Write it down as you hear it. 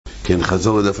כן,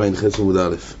 חזור לדף עין חס עמוד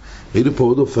א'. ראינו פה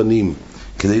עוד אופנים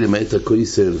כדי למעט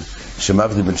הכויסל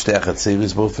שמבדיל בין שתי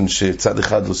החצריס, באופן שצד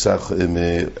אחד עושה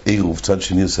עירוב, צד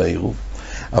שני עושה עירוב,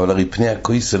 אבל הרי פני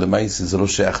הכויסל למעשה זה לא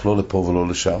שייך לא לפה ולא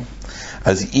לשם.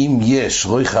 אז אם יש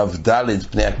רויך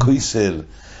הבדלת פני הכויסל,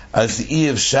 אז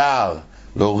אי אפשר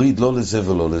להוריד לא לזה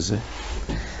ולא לזה.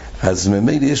 אז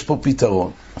ממילא יש פה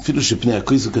פתרון, אפילו שפני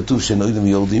הכויסל כתוב שאין אוידים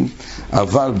יורדים,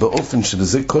 אבל באופן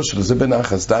שלזה כושר, לזה בין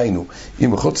האחס, דיינו,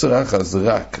 אם חוצר האחס זה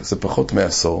רק, זה פחות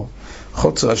מעשור,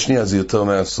 חוצר השנייה זה יותר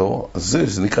מעשור, אז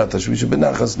זה נקרא תשביש שבין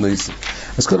האחס נויסל.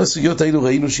 אז כל הסוגיות האלו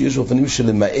ראינו שיש אופנים של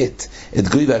למעט את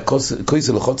גוי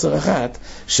והכויסל לחוצר אחת,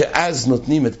 שאז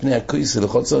נותנים את פני הכויסל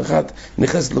לחוצר אחת,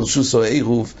 נכנס לרשוס או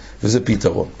עירוב, וזה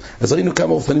פתרון. אז ראינו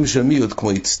כמה אופנים של מיעוט,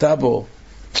 כמו הצטבו,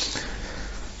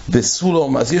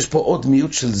 בסולום. אז יש פה עוד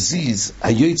מיעוט של זיז,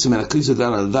 היועץ מהכויסל דל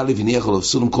על דל וניח עליו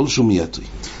סולום כלשהו מיעטוי.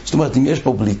 זאת אומרת, אם יש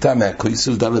פה בליטה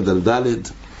מהכויסל דל על דל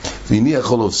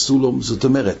וניח עליו סולום, זאת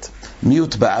אומרת,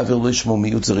 מיעוט בעבר לא ישמו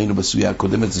מיעוט, זה ראינו בסוגיה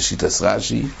הקודמת, זה שיטס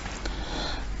רש"י.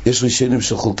 יש ראשונים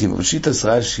של חולקים, אבל שיטס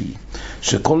רש"י,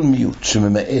 שכל מיעוט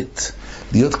שממעט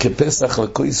להיות כפסח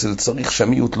לכויסל, צריך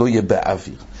שהמיעוט לא יהיה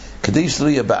באוויר. כדי שלא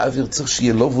יהיה באוויר צריך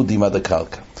שיהיה לא וודים עד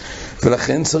הקרקע,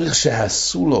 ולכן צריך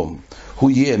שהסולום הוא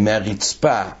יהיה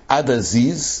מהרצפה עד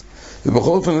הזיז, ובכל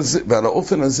אופן הזה, ועל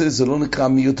האופן הזה זה לא נקרא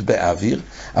מיעוט באוויר,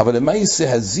 אבל למה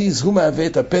יעשה הזיז? הוא מהווה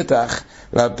את הפתח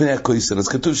לפני הכויסל. אז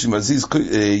כתוב שאם הזיז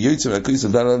יוצא מהכויסל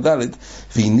דל על דלת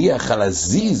והניח על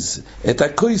הזיז את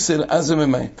הכויסל, אז זה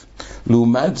ממעט.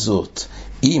 לעומת זאת,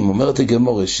 אם אומרת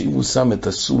הגמורה שאם הוא שם את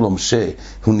הסולום שהוא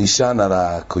נשען על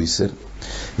הכויסל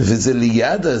וזה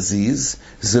ליד הזיז,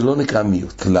 זה לא נקרא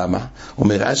מיעוט. למה?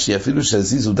 אומר רש"י, אפילו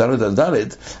שהזיז הוא דלת על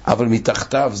דלת, אבל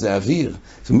מתחתיו זה אוויר,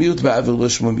 מיעוט באוויר לא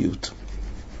שמו מיעוט.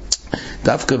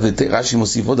 דווקא, ורש"י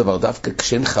מוסיף עוד דבר, דווקא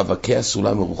כשאין חבקי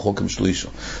הסולם מרוחוק הם שלוישו.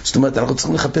 זאת אומרת, אנחנו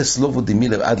צריכים לחפש לא ודימי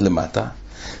עד למטה,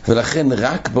 ולכן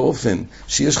רק באופן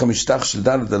שיש לך משטח של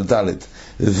דלת על דלת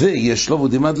ויש לא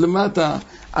ודימי עד למטה,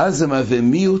 אז זה מהווה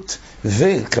מיעוט,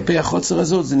 וכפי החוצר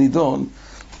הזאת זה נידון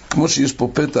כמו שיש פה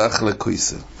פתח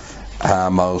לכויסל.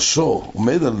 המרשו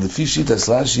עומד על לפי שיטס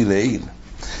רש"י לעיל,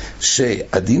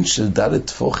 שהדין של דלת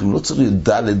תפוחים לא צריך להיות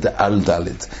דלת על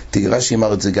דלת. רש"י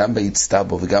אמר את זה גם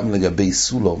בהצטבו וגם לגבי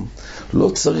סולום,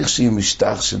 לא צריך שיהיה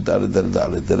משטח של דלת על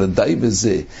דלת, אלא די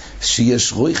בזה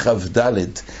שיש רויך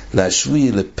דלת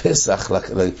להשווי לפסח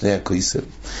לפני הכויסל.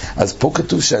 אז פה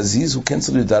כתוב שהזיז הוא כן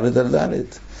צריך להיות דלת על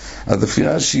דלת. אז לפי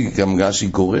רש"י, גם רש"י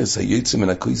גורס, היוצא מן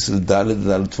הכויסל דלת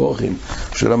על תפוחים,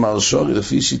 של המרשורי,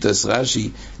 לפי שיטס רש"י,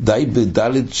 די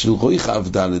בדלת של רויך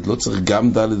דלת, לא צריך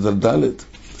גם דלת על דלת.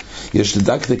 יש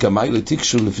לדקדק המיילה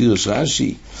תיקשו לפי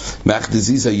רש"י,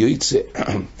 מאחדזיז היוצא,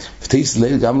 ותייס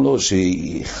ליל גם לא,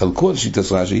 שחלקו על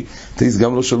שיטס רש"י, תייס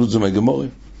גם לא שאלו את זה מהגמורה.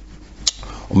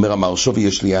 אומר המרשו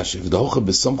ויש לי ישב, דהוכה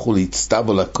בסמכו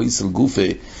להצטבו לכויסל גופה,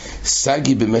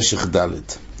 סגי במשך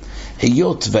דלת.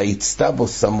 היות וההצטבו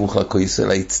סמוך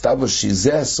לכויסל, ההצטבו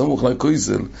שזה הסמוך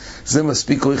לכויסל, זה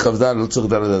מספיק רויך דלת, לא צריך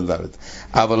דלת על דלת.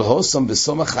 אבל הוסם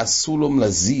בסומך הסולום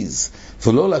לזיז,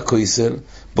 ולא לכויסל,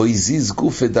 בו יזיז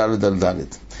גופה דלת על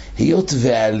דלת. היות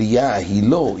והעלייה היא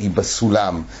לא, היא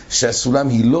בסולם, שהסולם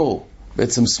היא לא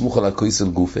בעצם סמוך על הכויסל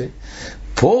גופה,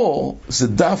 פה זה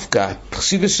דווקא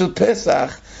חשיבה של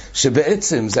פסח,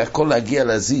 שבעצם זה הכל להגיע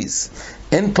לזיז.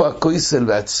 אין פה הכויסל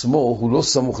בעצמו, הוא לא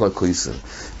סמוך לכויסל.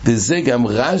 בזה גם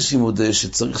רש"י מודה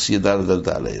שצריך שיהיה דלת על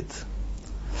דלת.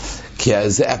 כי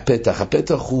זה הפתח,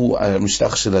 הפתח הוא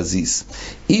המשטח של הזיז.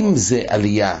 אם זה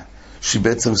עלייה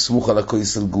שבעצם סמוך על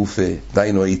הכויסל גופה,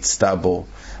 דיינו הצטבו,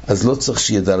 אז לא צריך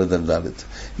שיהיה דלת על דלת.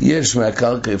 יש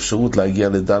מהקרקע אפשרות להגיע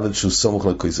לדלת שהוא סמוך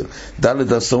לכויסל.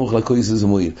 דלת הסמוך לכויסל זה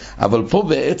מועיל. אבל פה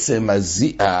בעצם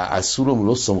הסולום הוא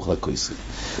לא סמוך לכויסל.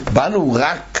 באנו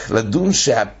רק לדון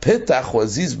שהפתח הוא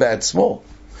הזיז בעצמו.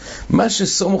 מה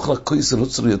שסמוך לכויסל לא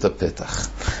צריך להיות הפתח.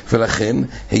 ולכן,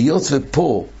 היות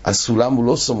ופה הסולם הוא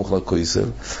לא סמוך לכויסל,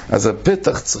 אז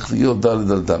הפתח צריך להיות דלת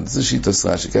על דלת. זה שיטס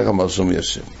רש"י, ככה אמר שם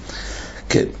ישב.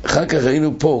 כן, אחר כך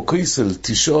ראינו פה, כויסל,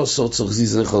 19 צריך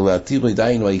זיז זכר להתיר,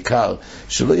 דהיינו העיקר,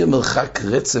 שלא יהיה מרחק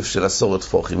רצף של 10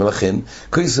 טפוחים, ולכן,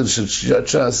 כויסל של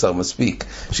 19 מספיק,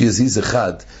 שיהיה זיז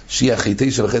אחד, שיהיה אחרי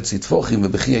 9.5 טפוחים,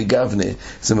 ובחי גבנה,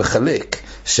 זה מחלק,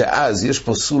 שאז יש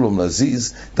פה סולום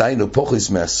לזיז, דהיינו פוחס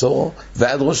מעשור,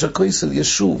 ועד ראש הכויסל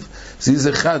יש שוב, זיז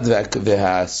אחד,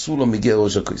 והסולום מגיע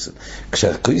לראש הכויסל.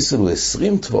 כשהכויסל הוא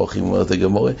 20 טפוחים, אומרת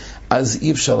הגמורה, אז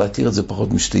אי אפשר להתיר את זה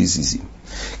פחות משתי זיזים.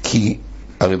 כי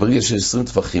הרי ברגע של 20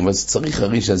 טפחים, אז צריך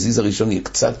הרי שהזיז הראשון יהיה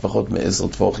קצת פחות מ10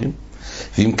 טפחים,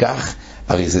 ואם כך,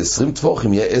 הרי זה 20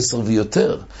 טפחים, יהיה 10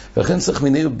 ויותר, ולכן צריך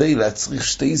מיני ובי להצריך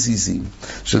 2 זיזים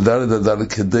של דלת עד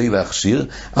דלת כדי להכשיר,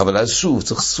 אבל אז שוב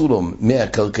צריך סולום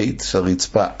מהקרקעית של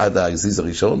הרצפה עד הזיז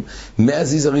הראשון,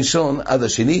 מהזיז הראשון עד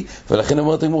השני, ולכן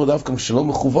אמרת הגמור דווקא שלא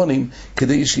מכוונים,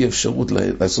 כדי שיהיה אפשרות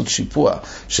לעשות שיפוע,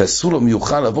 שהסולום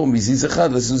יוכל לעבור מזיז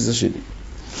אחד לזיז השני.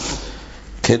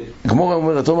 כן, גמור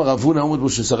אומרת, אומר רבונה עומד בו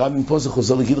שסרבים פה, זה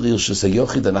חוזר לגדרי רשוס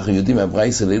היוחיד, אנחנו יודעים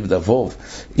מהברייס אליו דבוב,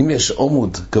 אם יש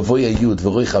עומוד גבוה יוד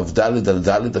ורוחב דלת על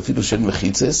דלת, אפילו של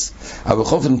מחיצס, אבל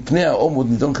בכל אופן פני העומוד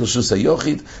נידון כרשוס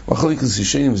היוחיד, ואחרי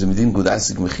כסישנים זה מדין גוד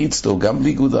אסיק מחיצת, או גם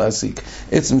בלי גוד אסיק,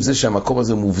 עצם זה שהמקום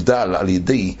הזה מובדל על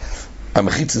ידי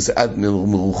המחיצס עד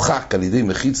מרוחק על ידי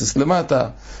מחיצס למטה,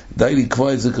 די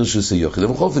לקבוע את זה כרשוס היוחיד.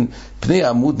 בכל אופן, פני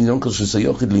העמוד נידון כרשוס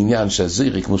היוחיד לעניין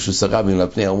שהזירי, כמו שסרבים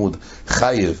לפני העמוד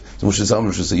חייב, כמו שסרבים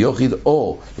לרשוס היוחיד,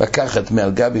 או לקחת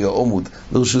מעל גבי העמוד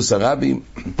לרשוס הרבים,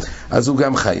 אז הוא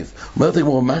גם חייב. אומרת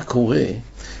הגמרא, מה קורה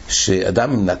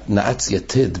שאדם נעץ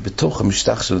יתד בתוך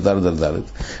המשטח של דלת על דלת,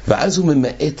 ואז הוא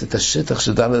ממעט את השטח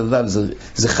של דלת על דלת,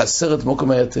 זה חסר את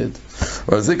מוקם היתד.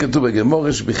 אבל זה כתוב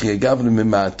בגמרא שבחי גבנה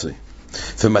ממעטוי.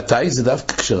 ומתי זה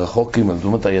דווקא כשרחוקים, זאת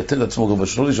אומרת, היתד עצמו גובה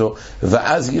שלו,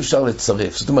 ואז אי אפשר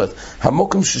לצרף. זאת אומרת,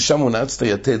 המוקם ששם הוא נעץ את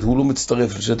היתד, הוא לא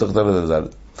מצטרף לשטח דלת על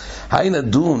דלת. היי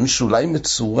נדון שאולי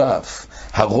מצורף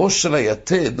הראש של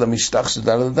היתד למשטח של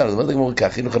דלת על דלת. זאת אומרת, הגמרא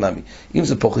כך, הנה חנמי, אם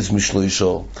זה פוחס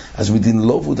משלוישו, אז מדין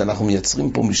לובוד אנחנו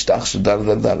מייצרים פה משטח של דלת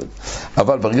על דלת.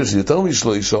 אבל ברגע שיותר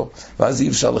משלוישו, ואז אי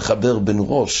אפשר לחבר בין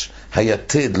ראש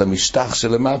היתד למשטח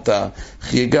שלמטה,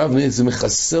 כי אגב זה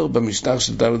מחסר במשטח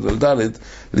של דלת על דלת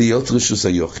להיות רשוס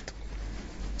היוחיד.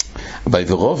 ביי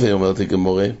ורובה, אומרת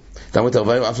הגמרא, תאמת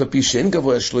הרוויים אף לפי שאין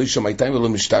גבוה שלוישו מייתיים ולא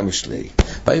משתמש לי.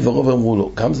 באי ורוב אמרו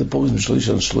לו, גם זה פורס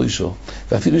משלוישו על שלוישו,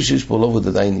 ואפילו שיש פה לא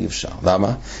עדיין אי אפשר.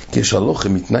 למה? כי יש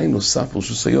הלוחם מתנאי נוסף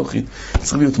רשוס היוחיד,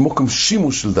 צריך להיות מוקם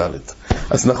שימוש של דלת.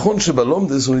 אז נכון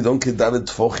שבלומדס הוא נידון כדלת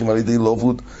תפוחים על ידי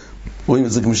לובוד, רואים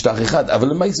את זה כמשטח אחד, אבל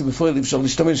למי זה בפועל אפשר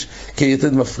להשתמש כי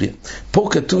היתד מפריע. פה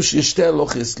כתוב שיש שתי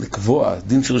הלוחס לקבוע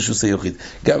דין של רשוס היוחיד,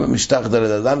 גם המשטח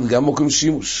דלת הדלת וגם מוקם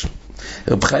שימוש.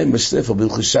 רב חיים בספר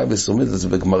בהלכות שבס עומד על זה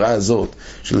בגמרא הזאת,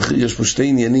 שיש פה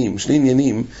שני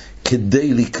עניינים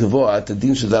כדי לקבוע את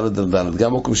הדין של דלת על דלת,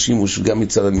 גם מוקם שימוש וגם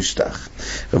מצד המשטח.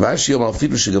 רב אשי אומר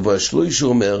אפילו שגבוה שלוישו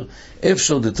אומר,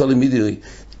 אפשר דתו למידי,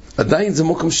 עדיין זה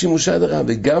מוקם שימוש הדרה,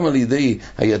 וגם על ידי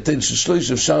היתד של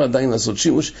שלויש אפשר עדיין לעשות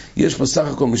שימוש, יש פה סך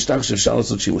הכל משטח שאפשר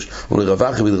לעשות שימוש. אומר רב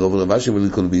אחי ורב אשי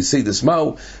ולכל ביסיידס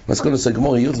מהו, מסכון עשה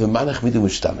גמור היות ומה נחמידו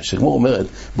משתמש. הגמור אומרת,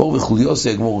 בור וחוליוסי,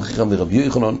 הגמור רכירם ברבי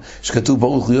יוחנן, שכתוב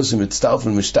בור וחוליוסי מצטרף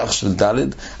למשטח של דלת,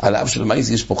 על אף של מייס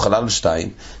יש פה חלל 2,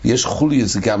 יש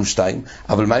חוליוס גם 2,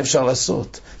 אבל מה אפשר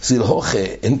לעשות? זה הלוכה,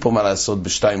 אין פה מה לעשות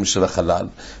ב2 של החלל,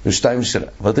 ב2 של...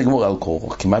 אבל תגמור על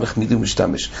קור, כי מה נחמידו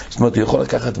משתמש. זאת אומרת, הוא יכול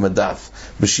לקחת מדף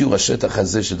בשיעור השטח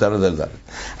הזה של דלת על דלת.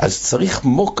 אז צריך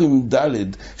מוקם דלת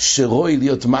שרואי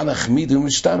להיות מה נחמיד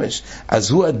ומשתמש.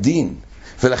 אז הוא הדין,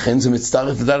 ולכן זה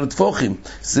מצטרף לדלת תפוחים.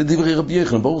 זה דברי רבי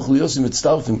יוחנן, ברוך הוא יוסי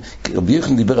מצטרפים. רבי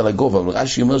יוחנן דיבר על הגובה, אבל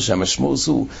רש"י אומר שהמשמעות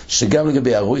הוא שגם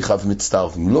לגבי הרוחב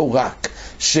מצטרפים. לא רק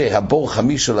שהבור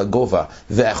 5 של הגובה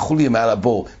והחוליה מעל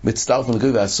הבור מצטרפים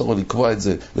לגוי והעשור, לקבוע את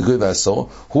זה לגוי והעשור,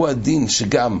 הוא הדין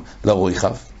שגם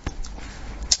לרוחב.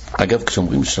 אגב,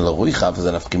 כשאומרים שלרוחב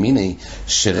זה נפקא מיני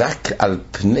שרק על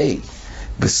פני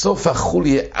בסוף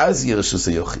החוליה אז יהיה רשוס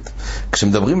היוחיד.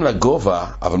 כשמדברים לגובה,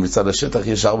 אבל מצד השטח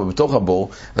יש 4 בתוך הבור,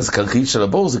 אז קרקעית של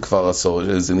הבור זה כבר עשור,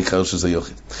 זה נקרא רשוס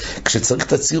היוחיד. כשצריך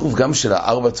את הצירוף גם של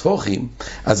 4 טפוחים,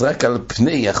 אז רק על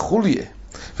פני החוליה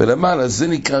ולמעלה זה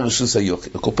נקרא רשוס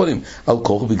היוחיד. הקורפונים על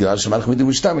כוח בגלל שמלך מידו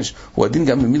משתמש, הוא הדין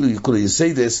גם במילוי כל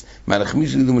היסיידס מלך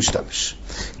מידו משתמש.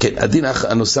 כן, הדין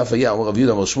הנוסף היה, אומר רב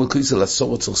יהודה, אמר שמואל קריסל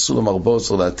עשור צריך סולם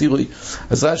 14 להתירוי.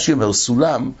 אז רש"י אומר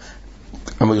סולם,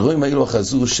 המאירועים האלו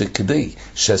חזו שכדי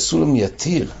שהסולם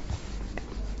יתיר,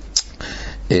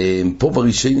 פה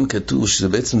בראשונים כתוב שזה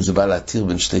בעצם זה בא להתיר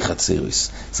בין שתי חצרוס,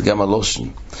 זה גם הלושן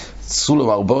סולם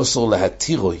 14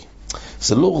 להתירוי,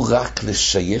 זה לא רק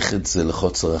לשייך את זה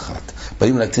לחוצר אחת,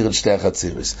 באים להתיר את שתי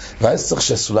החצרוס, ואז צריך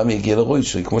שהסולם יגיע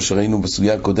לרוישוי, כמו שראינו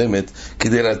בסוגיה הקודמת,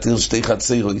 כדי להתיר שתי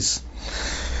חצרוס.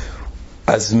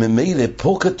 אז ממילא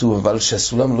פה כתוב אבל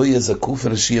שהסולם לא יהיה זקוף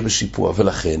אלא שיהיה בשיפוע,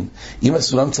 ולכן אם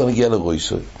הסולם צריך להגיע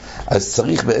לרוישוי, אז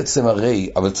צריך בעצם הרי,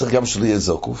 אבל צריך גם שלא יהיה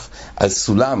זוקוף, אז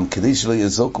סולם, כדי שלא יהיה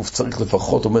זוקוף, צריך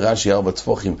לפחות, אומר רש"י 4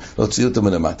 טפוחים, להוציא אותו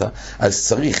מלמטה, אז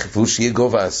צריך, והוא שיהיה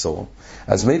גובה 10,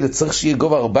 אז מילא צריך שיהיה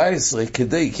גובה 14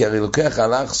 כדי, כי הרי לוקח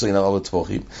על האחסון 4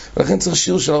 טפוחים, ולכן צריך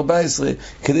שיעור של 14,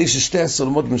 כדי ששתי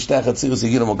הסולמות בין שתי החצירס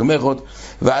יגיעו למוגמרות,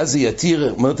 ואז זה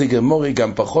יתיר, אומרת הגמורי,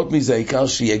 גם פחות מזה, העיקר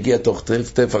שיגיע תוך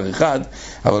טפח אחד,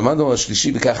 אבל מה דבר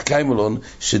השלישי, בכך קיימולון,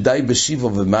 שדי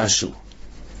בשיבו ומשהו.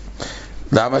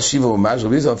 למה שיבו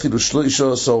ומשהו? ואיזה אפילו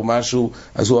שלושה עשור משהו,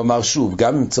 אז הוא אמר שוב,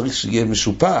 גם אם צריך שיהיה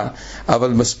משופע, אבל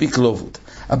מספיק לא ווד.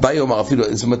 אביי אמר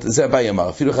אפילו, זאת אומרת, זה אביי אמר,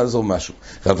 אפילו אחד עשור משהו.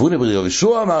 רב הונא בר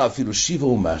יהושע אמר אפילו שיבו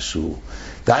ומשהו.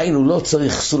 דהיינו, לא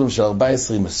צריך סולם של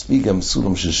 14, מספיק גם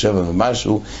סולם של 7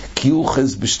 ומשהו, כי הוא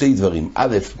חז בשתי דברים.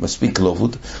 א', מספיק לא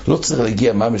ווד, לא צריך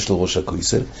להגיע ממש לראש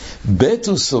הכויסל. ב',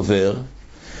 הוא סובר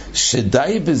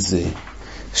שדי בזה,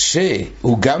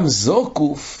 שהוא גם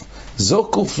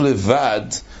זוקוף לבד,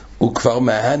 הוא כבר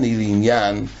מהני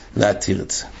לעניין להתיר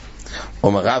את זה.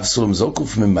 אומר רב סולם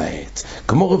זוקוף ממעט,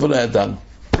 כמו רב לא ידענו.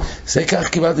 זה כך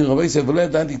קיבלתי רבי ישראל, ולא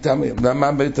ידעתי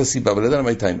מה בית הסיבה, ולא ידענו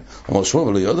מה יתאימה. אומר שמו,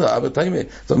 ולא יודע, אבא תאימה.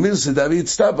 זאת אומרת, זה דבי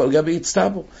יצטבו, על גבי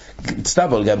יצטבו,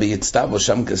 על גבי יצטבו,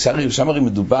 שם הרי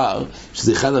מדובר,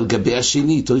 שזה אחד על גבי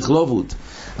השני, תוריך לא ווד.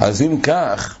 אז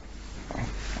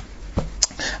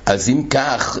אם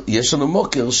כך, יש לנו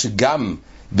מוקר שגם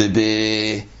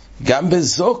גם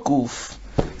בזוקוף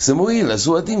זה מועיל, אז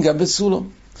הוא הדין גם בסולם.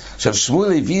 עכשיו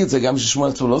שמואל הביא את זה גם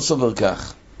ששמואל לא סובר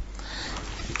כך.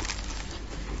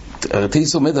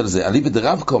 תייס עומד על זה, עלי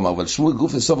בדרב קומר, אבל שמואל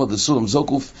גוף לסובר דסולם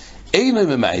זוקוף אינו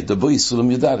ממעט, דבוי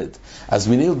סולם ידלת. אז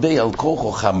מניל בי על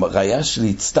כוחו, הראיה של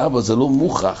הצטבו זה לא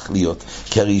מוכרח להיות,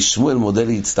 כי הרי שמואל מודל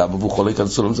להצטבו והוא חולק על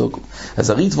סולם זוקוף. אז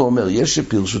הריטבו אומר,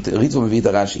 הריטבו מביא את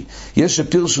הרש"י, יש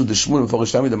שפירשו דשמואל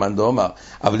מפורש תמיד למאן דאמר,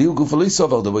 אבל לי הוא גוף לא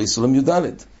סובר דבוי סולם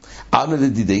ידלת. אנו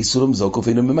לדידי סולם זוקוף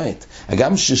אינו ממעט.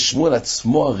 גם ששמואל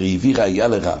עצמו הרי הביא ראיה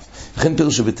לרב, לכן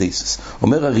פירשו בתייסס.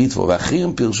 אומר הריטבו,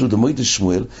 ואחרים פירשו דמוי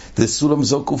דשמואל, דסולם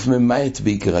זוקוף ממעט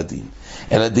בעיקר הדין.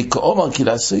 אלא דקאומר כי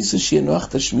לעשויסה שיהיה נוח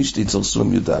תשמיש ליצור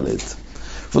סולם ידלת.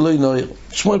 ולא ינוער.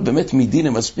 שמואל באמת מדין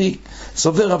מספיק,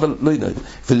 סובר אבל לא ינוער.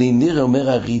 ולעיניר אומר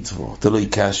הריטבו, תלוי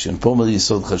קשיון, פה אומר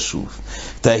יסוד חשוב.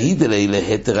 תהיד אלי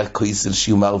להתר הכויסל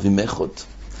שיומר ומחות.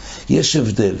 יש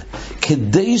הבדל.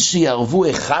 כדי שיערבו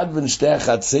אחד בין שתי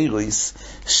החצרויס,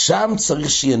 שם צריך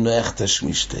שיהיה נוח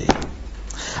תשמישתי.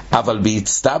 אבל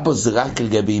בהצטבו זה רק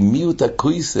לגבי מיעוט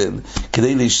הכויסל,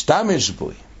 כדי להשתמש בו.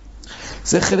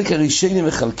 זה חלק הראשונים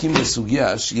מחלקים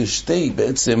לסוגיה שיש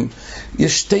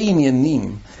שתי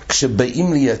עניינים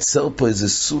כשבאים לייצר פה איזה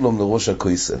סולם לראש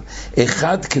הכויסל.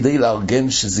 אחד כדי לארגן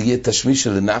שזה יהיה תשמיש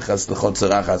של נחס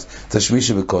לחוצר אחס, תשמיש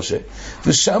שבקושה,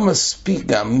 ושם מספיק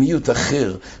גם מיעוט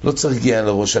אחר, לא צריך להגיע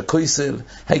לראש הכויסל,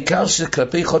 העיקר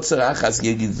שכלפי חוצר אחס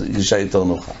יהיה גישה יותר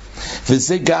נוחה.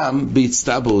 וזה גם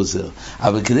בהצטבו עוזר,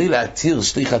 אבל כדי להתיר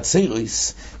שתי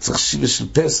חצרויס צריך שיבה של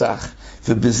פסח,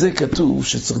 ובזה כתוב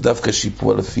שצריך דווקא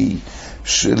שיפוע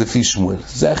לפי שמואל.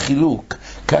 זה החילוק.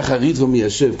 ככה ריטבו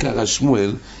מיישב, ככה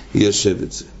שמואל יישב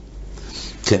את זה.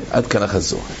 כן, עד כאן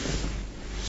החזור.